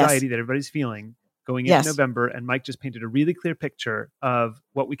the anxiety that everybody's feeling going into November. And Mike just painted a really clear picture of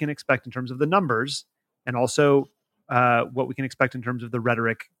what we can expect in terms of the numbers, and also what we can expect in terms of the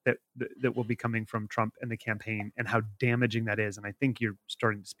rhetoric that will be coming from Trump and the campaign, and how damaging that is. And I think you're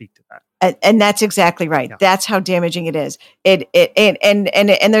starting to speak to that. And that's exactly right. Yeah. That's how damaging it is. And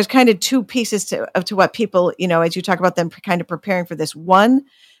there's kind of two pieces to what people, as you talk about them kind of preparing for this. One,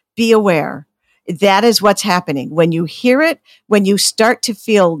 be aware. That is what's happening. When you hear it, when you start to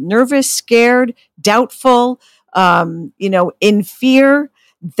feel nervous, scared, doubtful, in fear,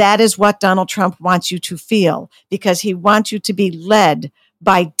 that is what Donald Trump wants you to feel, because he wants you to be led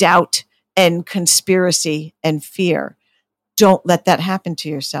by doubt and conspiracy and fear. Don't let that happen to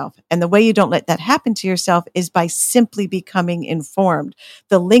yourself. And the way you don't let that happen to yourself is by simply becoming informed.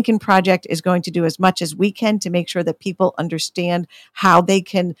 The Lincoln Project is going to do as much as we can to make sure that people understand how they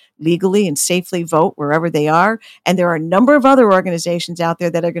can legally and safely vote wherever they are. And there are a number of other organizations out there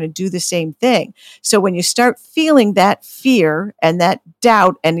that are going to do the same thing. So when you start feeling that fear and that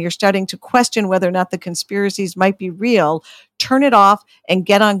doubt, and you're starting to question whether or not the conspiracies might be real, turn it off and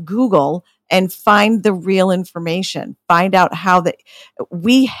get on Google and find the real information. Find out how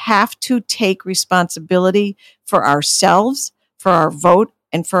we have to take responsibility for ourselves, for our vote,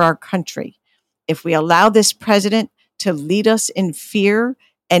 and for our country. If we allow this president to lead us in fear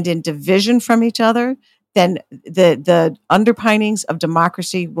and in division from each other, then the underpinnings of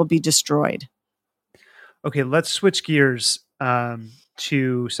democracy will be destroyed. Okay, let's switch gears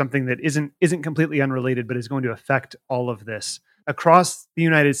to something that isn't completely unrelated, but is going to affect all of this. Across the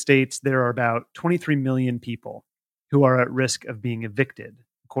United States, there are about 23 million people who are at risk of being evicted,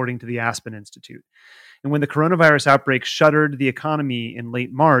 according to the Aspen Institute. And when the coronavirus outbreak shuttered the economy in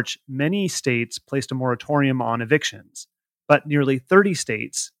late March, many states placed a moratorium on evictions, but nearly 30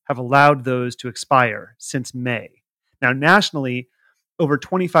 states have allowed those to expire since May. Now, nationally, over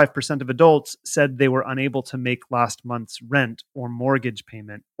 25% of adults said they were unable to make last month's rent or mortgage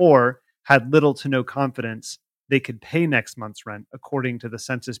payment, or had little to no confidence they could pay next month's rent, according to the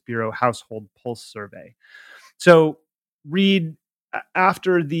Census Bureau Household Pulse Survey. So, Reed,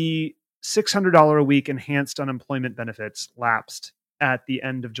 after the $600 a week enhanced unemployment benefits lapsed at the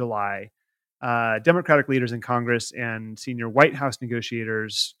end of July, Democratic leaders in Congress and senior White House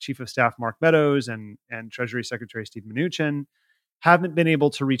negotiators, Chief of Staff Mark Meadows and Treasury Secretary Steve Mnuchin, haven't been able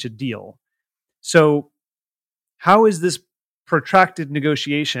to reach a deal. So how is this protracted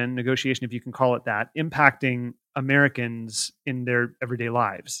negotiation, if you can call it that, impacting Americans in their everyday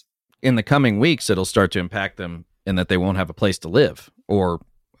lives? In the coming weeks, it'll start to impact them in that they won't have a place to live or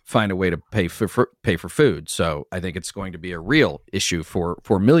find a way to pay for food. So I think it's going to be a real issue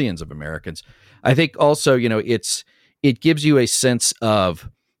for millions of Americans. I think also, it gives you a sense of,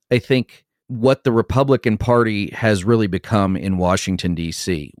 I think, what the Republican Party has really become in Washington,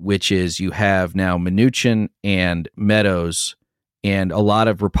 D.C., which is you have now Mnuchin and Meadows and a lot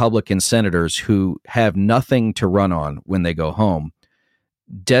of Republican senators who have nothing to run on when they go home,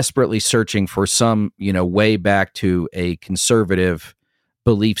 desperately searching for some, way back to a conservative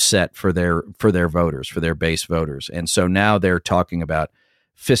belief set for their voters, for their base voters. And so now they're talking about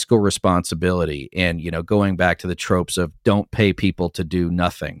fiscal responsibility and, going back to the tropes of don't pay people to do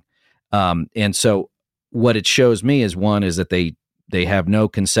nothing. And so what it shows me is, one, is that they have no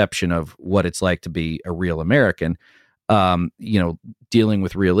conception of what it's like to be a real American, dealing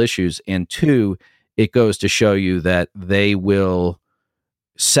with real issues. And two, it goes to show you that they will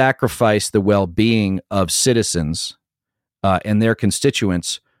sacrifice the well-being of citizens and their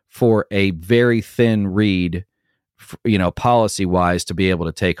constituents for a very thin reed, policy-wise, to be able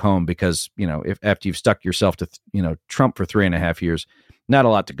to take home. Because, if after you've stuck yourself to, Trump for 3.5 years, not a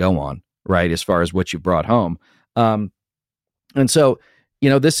lot to go on, right, as far as what you brought home. And so,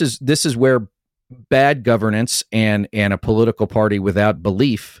 this is where bad governance and a political party without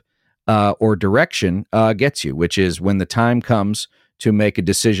belief or direction gets you, which is when the time comes to make a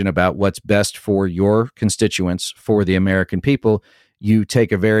decision about what's best for your constituents, for the American people, you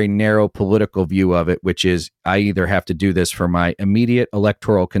take a very narrow political view of it, which is, I either have to do this for my immediate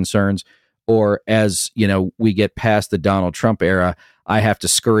electoral concerns, or as, we get past the Donald Trump era, I have to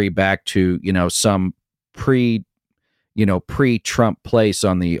scurry back to, some pre-Trump place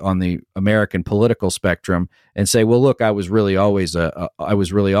on the American political spectrum and say, well, look, I was really always a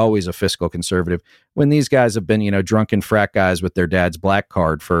fiscal conservative, when these guys have been, drunken frat guys with their dad's black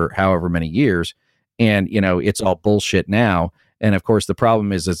card for however many years. And, it's all bullshit now. And of course, the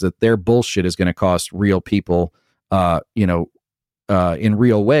problem is that their bullshit is going to cost real people, in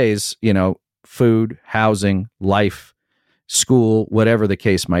real ways, food, housing, life, school, whatever the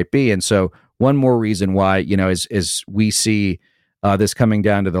case might be. And so one more reason why, as we see this coming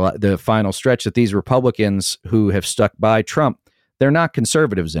down to the final stretch, that these Republicans who have stuck by Trump, they're not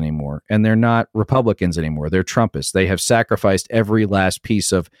conservatives anymore, and they're not Republicans anymore. They're Trumpists. They have sacrificed every last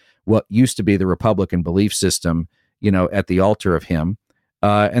piece of what used to be the Republican belief system, at the altar of him.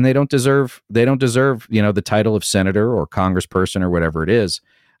 And they don't deserve, the title of senator or congressperson or whatever it is.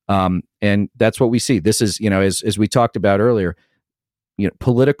 And that's what we see. This is, as we talked about earlier,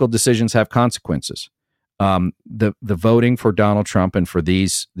 political decisions have consequences. The voting for Donald Trump and for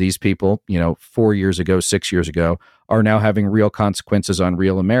these people, 4 years ago, 6 years ago, are now having real consequences on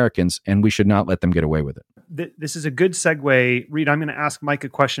real Americans, and we should not let them get away with it. This is a good segue. Reed, I'm going to ask Mike a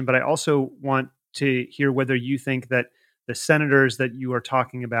question, but I also want to hear whether you think that the senators that you are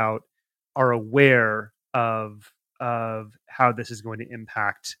talking about are aware of how this is going to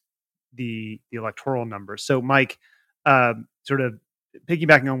impact the electoral numbers. So, Mike, sort of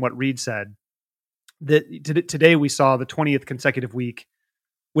piggybacking on what Reed said, that today we saw the 20th consecutive week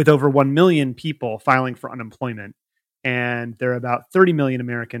with over 1 million people filing for unemployment, and there are about 30 million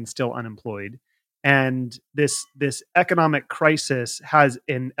Americans still unemployed. And this economic crisis has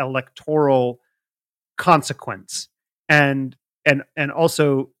an electoral consequence, and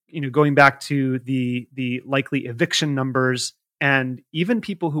also, going back to the likely eviction numbers, and even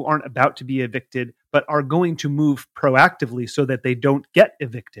people who aren't about to be evicted but are going to move proactively so that they don't get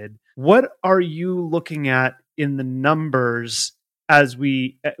evicted. What are you looking at in the numbers as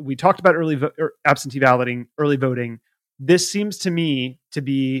we talked about absentee balloting, early voting? This seems to me to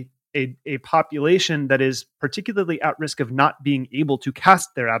be a population that is particularly at risk of not being able to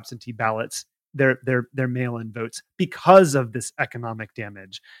cast their absentee ballots, their mail-in votes, because of this economic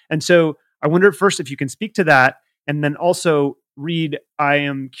damage. And so I wonder first if you can speak to that, and then also, Reed, I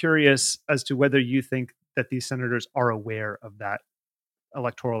am curious as to whether you think that these senators are aware of that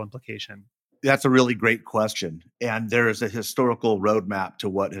electoral implication. That's a really great question. And there is a historical roadmap to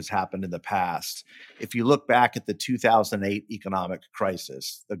what has happened in the past. If you look back at the 2008 economic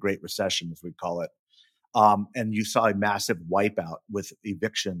crisis, the Great Recession, as we call it, and you saw a massive wipeout with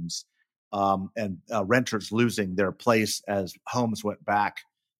evictions and renters losing their place as homes went back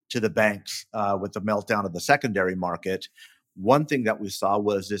to the banks with the meltdown of the secondary market. one thing that we saw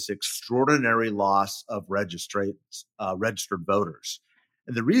was this extraordinary loss of registered voters.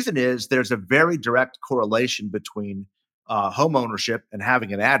 And the reason is there's a very direct correlation between home ownership and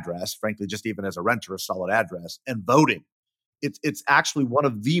having an address, frankly, just even as a renter, a solid address, and voting. It's actually one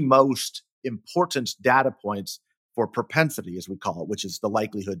of the most important data points for propensity, as we call it, which is the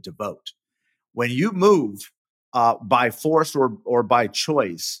likelihood to vote. When you move by force or by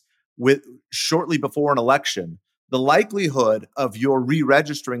choice with shortly before an election, the likelihood of your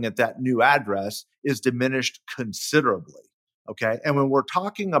re-registering at that new address is diminished considerably. Okay. And when we're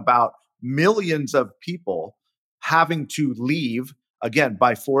talking about millions of people having to leave, again,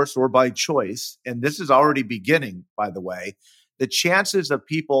 by force or by choice, and this is already beginning, by the way, the chances of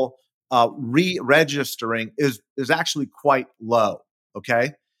people re-registering is actually quite low.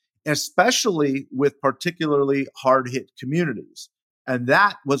 Okay. Especially with particularly hard-hit communities. And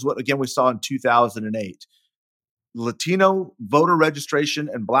that was what, again, we saw in 2008. Latino voter registration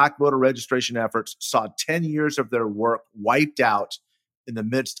and Black voter registration efforts saw 10 years of their work wiped out in the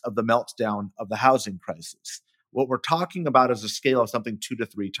midst of the meltdown of the housing crisis. What we're talking about is a scale of something 2 to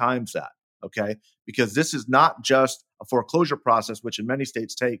 3 times that, okay? Because this is not just a foreclosure process, which in many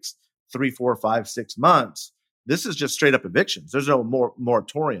states takes 3, 4, 5, 6 months. This is just straight up evictions. There's no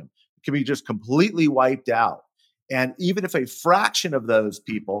moratorium. It can be just completely wiped out. And even if a fraction of those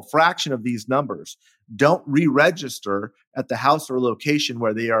people, fraction of these numbers, don't re-register at the house or location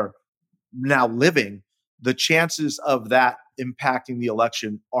where they are now living, the chances of that impacting the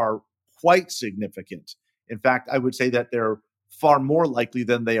election are quite significant. In fact, I would say that they're far more likely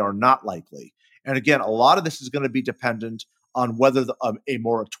than they are not likely. And again, a lot of this is going to be dependent on whether a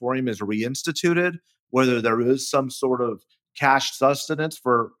moratorium is reinstituted, whether there is some sort of cash sustenance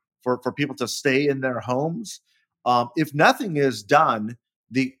for people to stay in their homes. If nothing is done,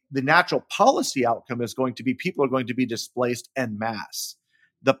 the natural policy outcome is going to be people are going to be displaced en masse.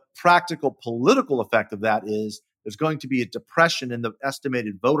 The practical political effect of that is there's going to be a depression in the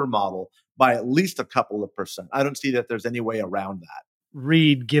estimated voter model by at least a couple of percent. I don't see that there's any way around that.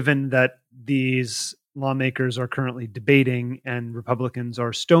 Reed, given that these lawmakers are currently debating and Republicans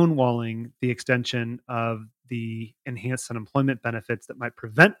are stonewalling the extension of the enhanced unemployment benefits that might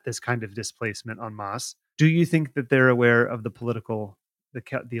prevent this kind of displacement en masse, do you think that they're aware of the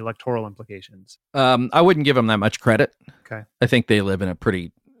electoral implications? I wouldn't give them that much credit. Okay. I think they live in a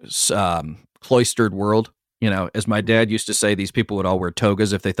pretty cloistered world. You know, as my dad used to say, these people would all wear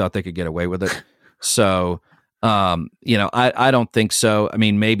togas if they thought they could get away with it. So, I don't think so. I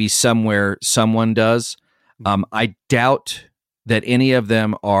mean, maybe somewhere someone does. I doubt that any of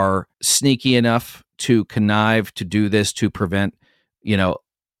them are sneaky enough to connive to do this to prevent,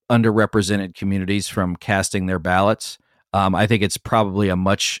 underrepresented communities from casting their ballots. I think it's probably a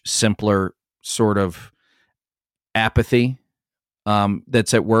much simpler sort of apathy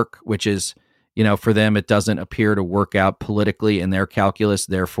that's at work, which is, for them, it doesn't appear to work out politically in their calculus.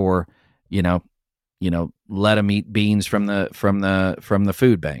 Therefore, let them eat beans from the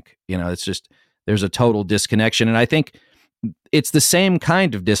food bank. It's just, there's a total disconnection. And I think it's the same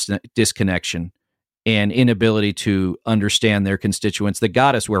kind of disconnection and inability to understand their constituents that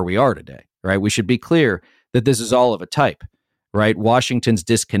got us where we are today, right? We should be clear that this is all of a type, right? Washington's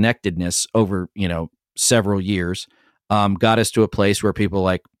disconnectedness over, several years got us to a place where people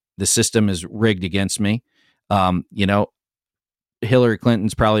like, the system is rigged against me. Hillary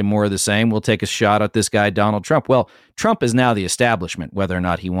Clinton's probably more of the same. We'll take a shot at this guy, Donald Trump. Well, Trump is now the establishment, whether or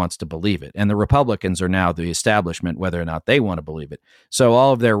not he wants to believe it. And the Republicans are now the establishment, whether or not they want to believe it. So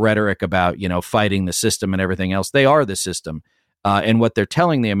all of their rhetoric about, fighting the system and everything else, they are the system. And what they're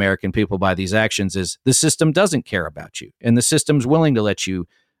telling the American people by these actions is the system doesn't care about you. And the system's willing to let you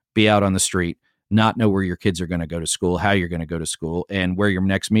be out on the street, not know where your kids are going to go to school, how you're going to go to school, and where your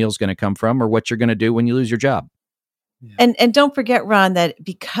next meal is going to come from, or what you're going to do when you lose your job. Yeah. And don't forget, Ron, that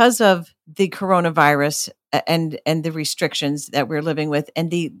because of the coronavirus and the restrictions that we're living with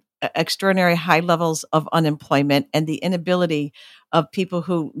and the extraordinary high levels of unemployment and the inability of people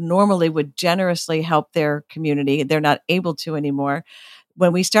who normally would generously help their community, they're not able to anymore.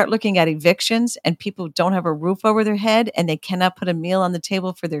 When we start looking at evictions and people don't have a roof over their head and they cannot put a meal on the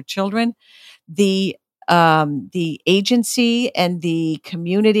table for their children, the agency and the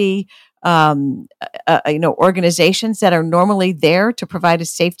community organizations that are normally there to provide a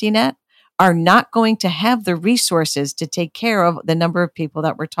safety net are not going to have the resources to take care of the number of people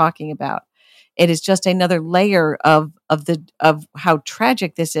that we're talking about. It is just another layer of how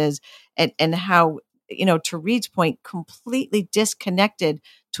tragic this is and how, to Reed's point, completely disconnected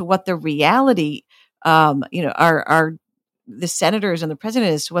to what the reality, are the senators and the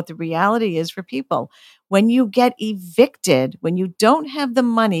president is to what the reality is for people. When you get evicted, when you don't have the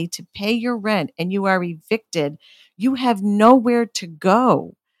money to pay your rent and you are evicted, you have nowhere to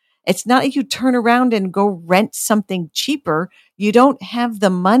go. It's not like you turn around and go rent something cheaper. You don't have the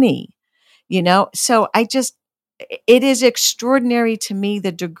money, So it is extraordinary to me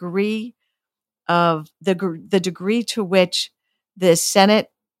the degree to which the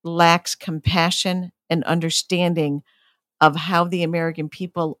Senate lacks compassion and understanding of how the American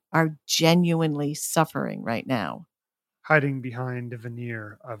people are genuinely suffering right now. Hiding behind a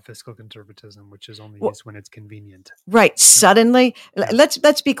veneer of fiscal conservatism, which is only used when it's convenient. Right. Suddenly,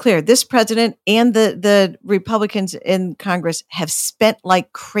 let's be clear. This president and the Republicans in Congress have spent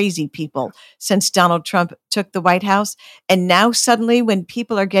like crazy people since Donald Trump took the White House. And now suddenly when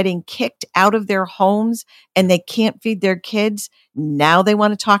people are getting kicked out of their homes and they can't feed their kids, now they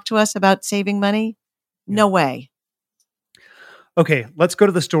want to talk to us about saving money? No way. Okay, let's go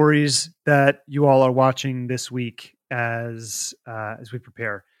to the stories that you all are watching this week as we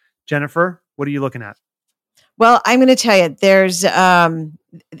prepare. Jennifer, what are you looking at? Well, I'm going to tell you, there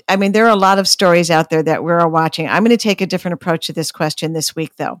are a lot of stories out there that we're watching. I'm going to take a different approach to this question this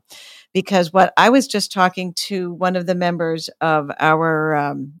week, though, because what I was just talking to one of the members of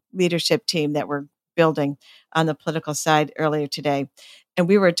our leadership team that we're building on the political side earlier today, and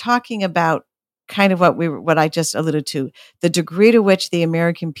we were talking about kind of what I just alluded to, the degree to which the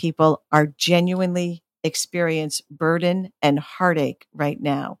American people are genuinely experience burden and heartache right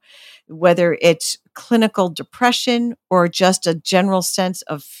now, whether it's clinical depression or just a general sense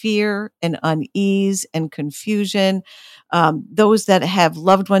of fear and unease and confusion. Those that have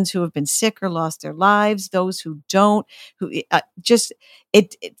loved ones who have been sick or lost their lives, those who don't,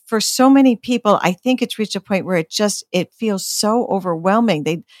 for so many people, I think it's reached a point where it feels so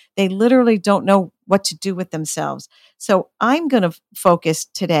overwhelming. They literally don't know what to do with themselves. So I'm going to focus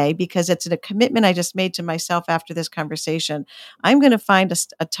today, because it's a commitment I just made to myself after this conversation. I'm going to find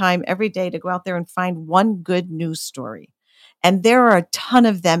a time every day to go out there and find one good news story. And there are a ton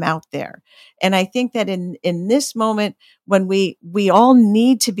of them out there. And I think that in this moment, when we all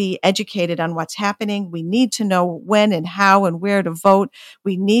need to be educated on what's happening, we need to know when and how and where to vote.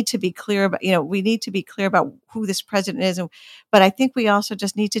 We need to be clear about, who this president is. But I think we also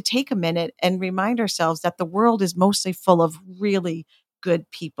just need to take a minute and remind ourselves that the world is mostly full of really good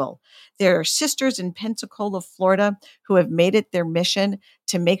people. There are sisters in Pensacola, Florida, who have made it their mission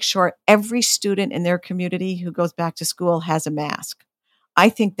to make sure every student in their community who goes back to school has a mask. I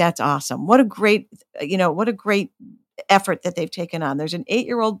think that's awesome. What a great effort that they've taken on. There's an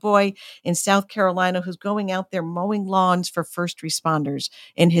 8-year-old boy in South Carolina who's going out there mowing lawns for first responders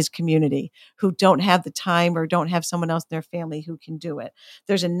in his community who don't have the time or don't have someone else in their family who can do it.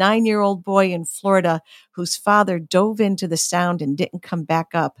 There's a 9-year-old boy in Florida whose father dove into the sound and didn't come back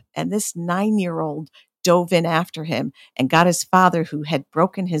up. And this 9-year-old dove in after him and got his father, who had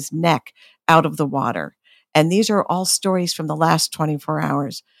broken his neck, out of the water. And these are all stories from the last 24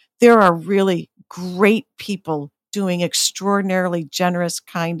 hours. There are really great people doing extraordinarily generous,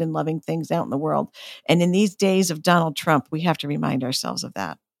 kind, and loving things out in the world. And in these days of Donald Trump, we have to remind ourselves of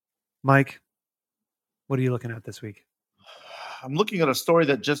that. Mike, what are you looking at this week? I'm looking at a story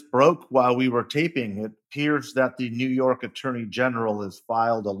that just broke while we were taping. It appears that the New York Attorney General has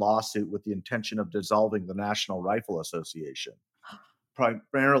filed a lawsuit with the intention of dissolving the National Rifle Association,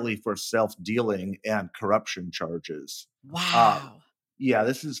 primarily for self-dealing and corruption charges. Wow. Yeah,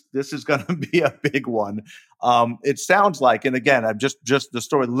 this is going to be a big one. It sounds like, and again, I've just the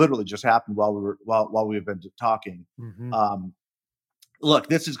story literally just happened while we've been talking. Mm-hmm. Look,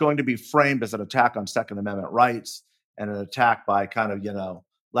 this is going to be framed as an attack on Second Amendment rights and an attack by kind of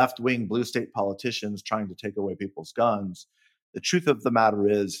left-wing blue state politicians trying to take away people's guns. The truth of the matter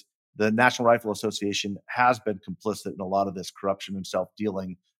is, the National Rifle Association has been complicit in a lot of this corruption and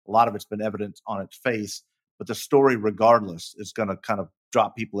self-dealing. A lot of it's been evident on its face. But the story, regardless, is going to kind of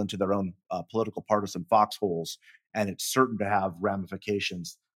drop people into their own political partisan foxholes, and it's certain to have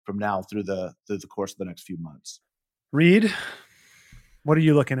ramifications from now through the course of the next few months. Reed, what are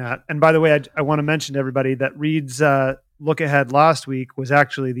you looking at? And by the way, I want to mention to everybody that Reed's look ahead last week was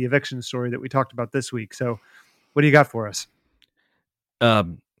actually the eviction story that we talked about this week. So, what do you got for us?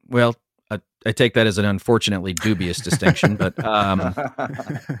 Well, I take that as an unfortunately dubious distinction, but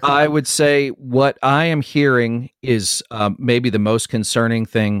I would say what I am hearing is maybe the most concerning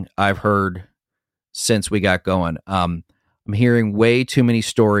thing I've heard since we got going. I'm hearing way too many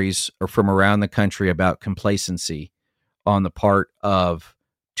stories from around the country about complacency on the part of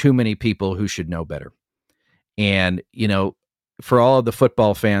too many people who should know better. And, for all of the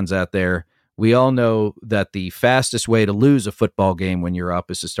football fans out there, we all know that the fastest way to lose a football game when you're up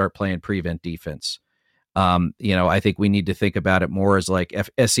is to start playing prevent defense. I think we need to think about it more as like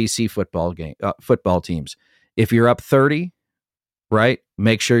SEC football teams. If you're up 30, right,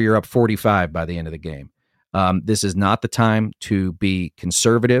 make sure you're up 45 by the end of the game. This is not the time to be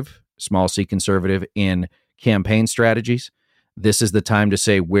conservative, small c conservative, in campaign strategies. This is the time to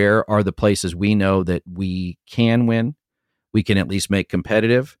say, where are the places we know that we can win, we can at least make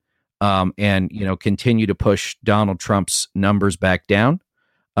competitive, and continue to push Donald Trump's numbers back down,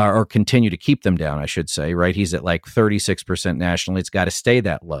 or continue to keep them down, I should say, right? He's at like 36% nationally. It's got to stay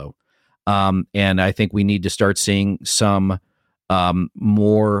that low. And I think we need to start seeing some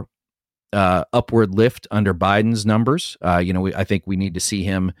more upward lift under Biden's numbers. I think we need to see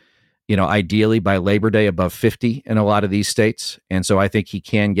him, ideally by Labor Day above 50 in a lot of these states. And so I think he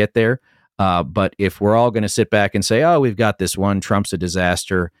can get there. But if we're all going to sit back and say, oh, we've got this one, Trump's a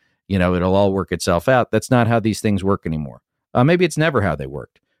disaster, it'll all work itself out. That's not how these things work anymore. Maybe it's never how they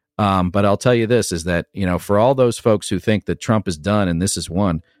worked. But I'll tell you this is that, for all those folks who think that Trump is done and this is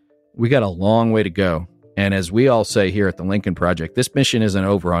one, we got a long way to go. And as we all say here at the Lincoln Project, this mission isn't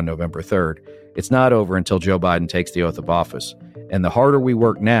over on November 3rd. It's not over until Joe Biden takes the oath of office. And the harder we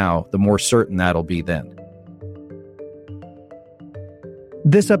work now, the more certain that'll be then.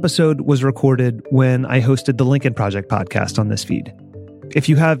 This episode was recorded when I hosted the Lincoln Project podcast on this feed. If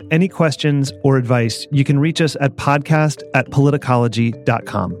you have any questions or advice, you can reach us at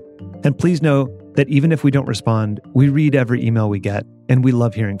podcast@politicology.com. And please know that even if we don't respond, we read every email we get, and we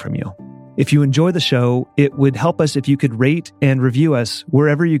love hearing from you. If you enjoy the show, it would help us if you could rate and review us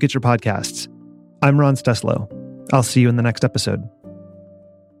wherever you get your podcasts. I'm Ron Steslow. I'll see you in the next episode.